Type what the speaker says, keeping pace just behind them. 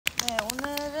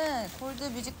골드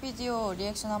뮤직비디오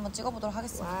리액션 한번 찍어보도록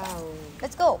하겠습니다. 와우.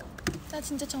 Let's go! 나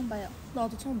진짜 처음 봐요.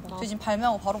 나도 처음 봐. 저희 지금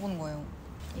발매하고 바로 보는 거예요.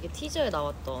 이게 티저에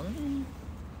나왔던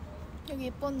여기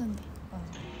예뻤는데.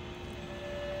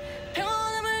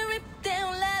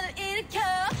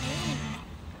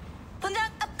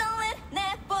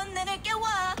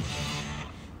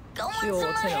 귀여워,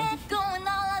 채영.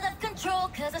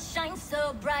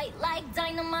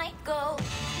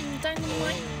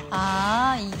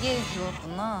 아, 이게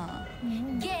그거였구나.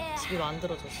 집이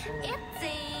만들어졌어.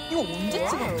 이거 언제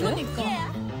찍었죠?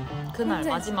 그러니까. 그날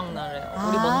마지막 날에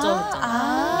우리 먼저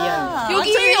했잖아. 리얼.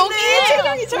 여기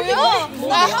채경이 저기.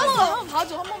 뭐야? 한번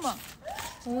봐줘 한 번만.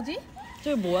 어디?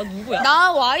 저기 뭐야? 누구야?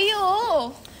 나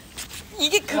와이어.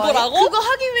 이게 그거라고? 그거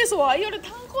하기 위해서 와이어를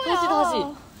탄 거야. 다시.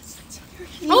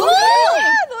 어머!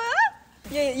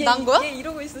 난 거야? 얘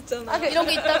이러고 있었잖아.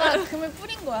 이러고 있다가 금을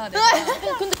뿌린 거야. 내가.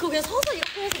 근데 그거 그냥 서서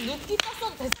이렇게 해서 눕기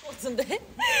땄어도 됐을 것 같은데?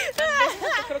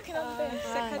 그렇긴 한데.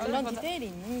 이런 디테일이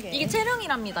있는 게. 이게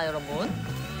채령이랍니다, 여러분.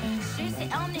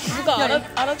 누가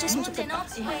알아줬으면 좋겠다.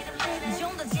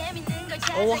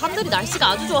 오, 하늘이 날씨가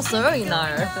아주 좋았어요,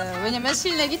 이날. 맞아요. 왜냐면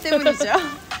실내기 때문이죠.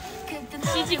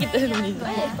 CG기 때문이죠.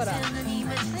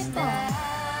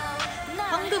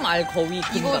 황금 알 거위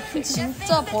금 이거 같아.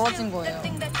 진짜 벌어진 거예요.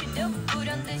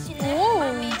 오.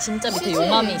 진짜 밑에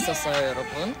요맘이 있었어요,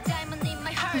 여러분.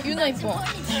 유나 이뻐.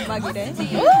 막 이래.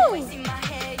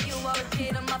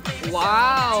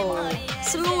 와우.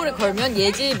 슬로우를 걸면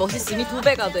예지의 멋있음이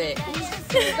 2배가 돼.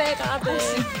 2배가 돼.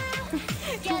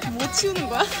 뭐 치우는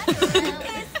거야?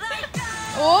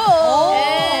 오!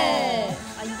 예.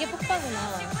 아 이게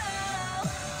폭파구나.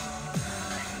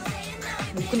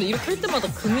 근데 이렇게 할 때마다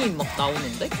금이 막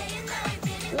나오는데?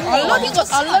 알라딘 거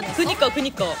알라딘.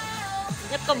 그니까.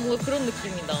 약간 뭐 그런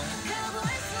느낌이다.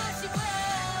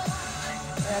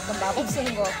 약간 마법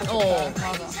쓰는 것 같고.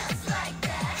 맞아.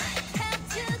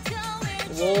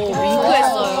 오,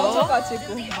 윙크했어요.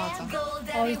 터져가지고. 맞아.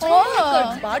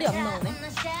 처음 말이 안 나오네.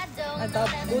 아, 나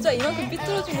모자 이만큼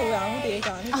삐뚤어진 거 왜 아무도 얘기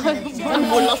안 해주냐. 난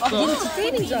몰랐어.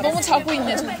 디테일인 줄 알았어. 너무 자고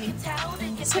있네 저기.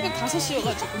 새벽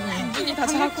 5시여가지고 눈이 다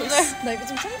자고 있어. 나 이거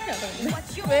좀 창피하다 근데.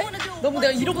 왜? 너무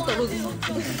내가 이러고 떨어졌어.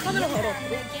 카메라 바로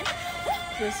앞으로.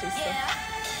 그럴 수 있어.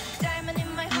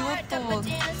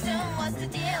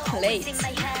 이것도 레이트.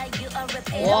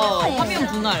 와, 화면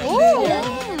분할.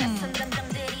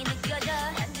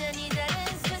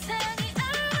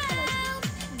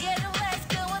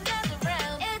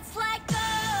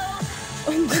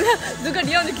 누가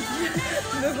리안 이렇게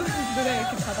누가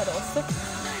이렇게 받아 넣었어?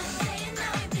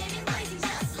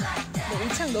 근데 이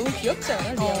창 너무 귀엽지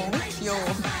않아 리안이? 귀여워.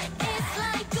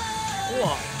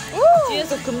 우와.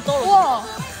 뒤에서 금 떨어져. 우와.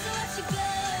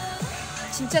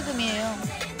 진짜 금이에요.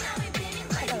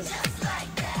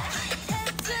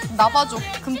 나봐줘.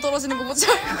 금 떨어지는 거 보지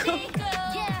말고.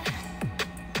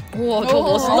 우와, 저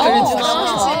멋있다,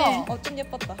 유진아. 그치? 좀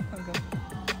예뻤다 방금.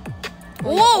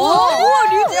 우와,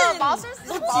 류진! 야,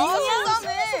 마술사네.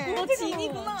 너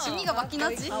진이구나. 진이가 맞긴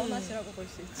하지. 가오나시라고 볼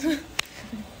수 있지.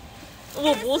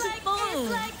 우와, 멋있다.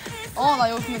 나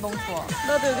여기 근데 너무 좋아.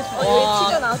 나도 여기 좋아. 와. 여기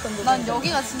티저 나왔던 부분. 난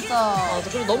여기가 진짜 맞아,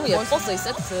 그리고 너무 예뻤어, 이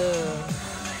세트.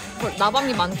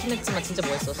 나방이 많긴 했지만 진짜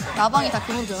멋있었어. 나방이 다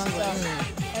금으로 변한 거야.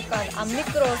 약간 안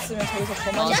미끄러웠으면 저기서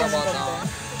더 많이 맞아, 하는 맞아. 건데.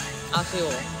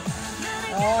 아쉬워.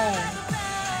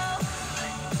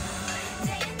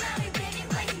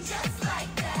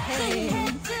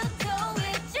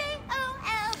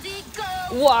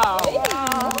 우와.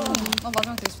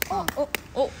 마지막 되게 좋다.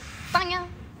 빵야.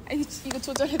 이거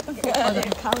조절했던 거야. 아니,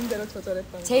 가운데로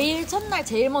조절했던 거. 제일 첫날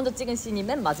제일 먼저 찍은 씬이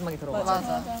맨 마지막에 들어가.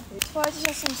 맞아.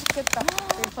 좋아해주셨으면 좋겠다.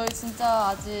 저희 진짜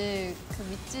아직 그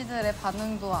미찌들의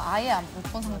반응도 아예 못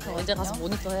본 상태거든요. 이제 가서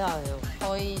모니터 해야 해요.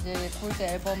 저희 이제 골드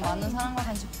앨범 많은 사랑과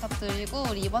관심 부탁드리고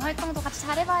우리 이번 활동도 같이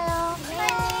잘해봐요.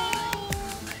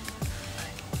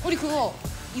 우리 그거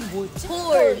이거 뭐였지?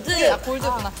 골드!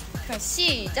 골드구나. 그럼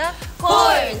시작!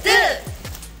 골드!